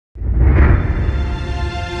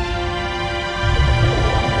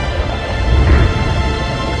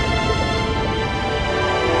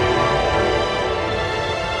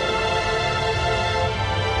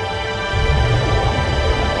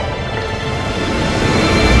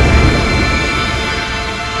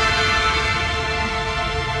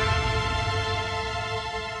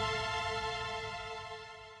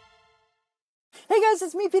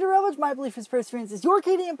me, Peter Elvidge. My belief is perseverance is your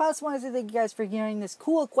key to the impossible. I thank you guys for hearing this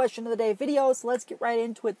cool question of the day video. So let's get right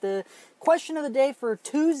into it. The question of the day for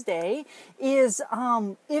Tuesday is,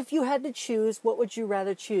 if you had to choose, what would you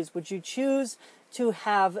rather choose? Would you choose to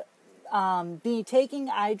have be taking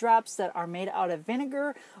eye drops that are made out of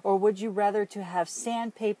vinegar, or would you rather to have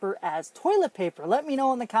sandpaper as toilet paper? Let me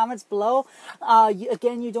know in the comments below.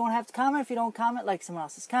 Again, you don't have to comment. If you don't comment, like someone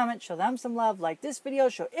else's comment, show them some love. Like this video,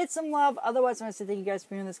 show it some love. Otherwise, I'm going to say thank you guys for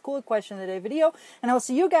viewing this cool question of the day video, and I will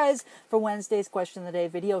see you guys for Wednesday's question of the day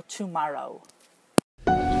video tomorrow.